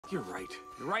You're right.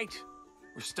 You're right.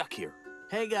 We're stuck here.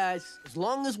 Hey, guys, as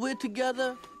long as we're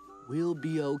together, we'll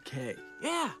be okay.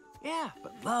 Yeah,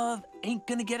 but love ain't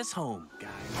gonna get us home,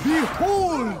 guys.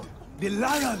 Behold the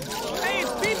lion! Hey,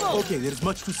 it's people! Okay, there's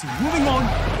much to see. Moving on.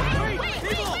 Wait!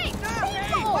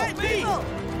 People!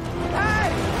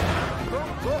 Hey!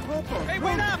 Hey,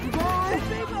 wait up!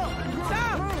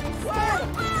 Stop!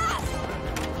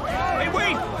 Hey,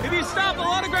 wait! If you stop, I'll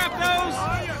autograph those!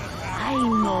 I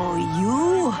know you.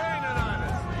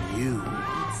 You.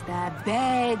 It's the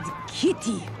bad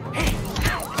kitty. Hey!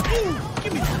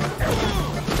 Give me that!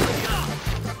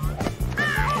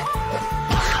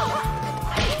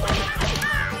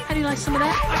 How do you like some of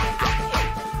that?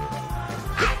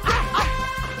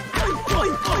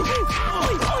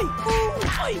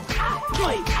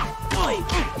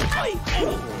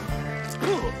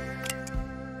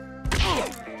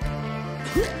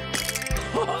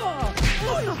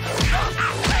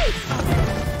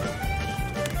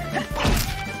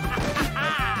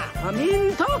 I'm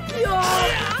in Tokyo!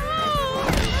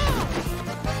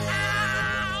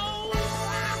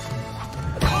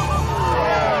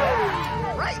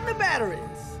 Right in the batteries.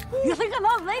 You think an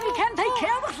old lady can't take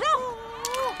care of herself?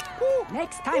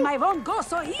 Next time I won't go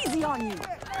so easy on you.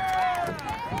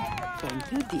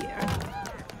 Thank you, dear.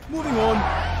 Moving on.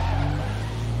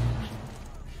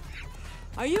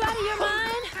 Are you out of your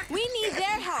mind? We need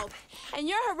their help. And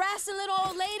you're harassing little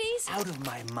old ladies? Out of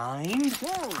my mind?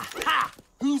 Ha!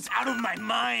 Who's out of my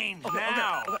mind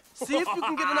now? Okay. See if you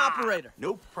can get an operator.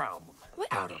 No problem.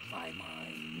 Out of my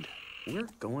mind. We're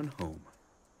going home.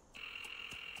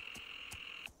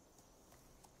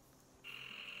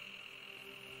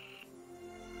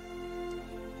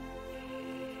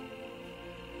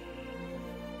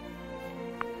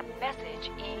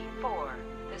 Message E4.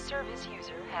 The service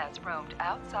user has roamed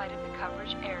outside of the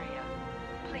coverage area.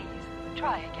 Please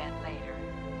try again later.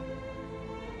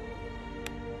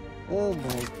 Oh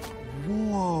my...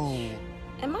 Whoa.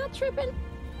 Am I tripping?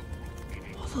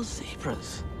 All those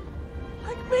zebras.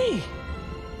 Like me.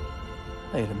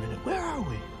 Wait a minute, where are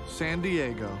we? San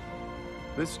Diego.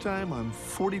 This time I'm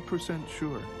 40%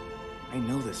 sure. I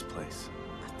know this place.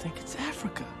 I think it's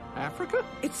Africa. Africa?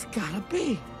 It's gotta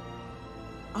be.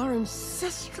 Our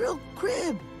ancestral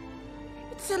crib.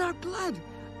 It's in our blood.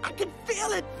 I can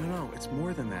feel it. No, it's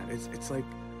more than that. It's like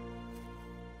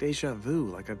deja vu,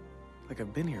 like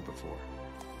I've been here before.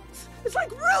 It's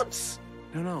like roots.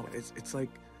 No, it's like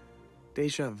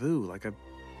deja vu, like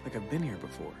I've been here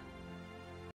before.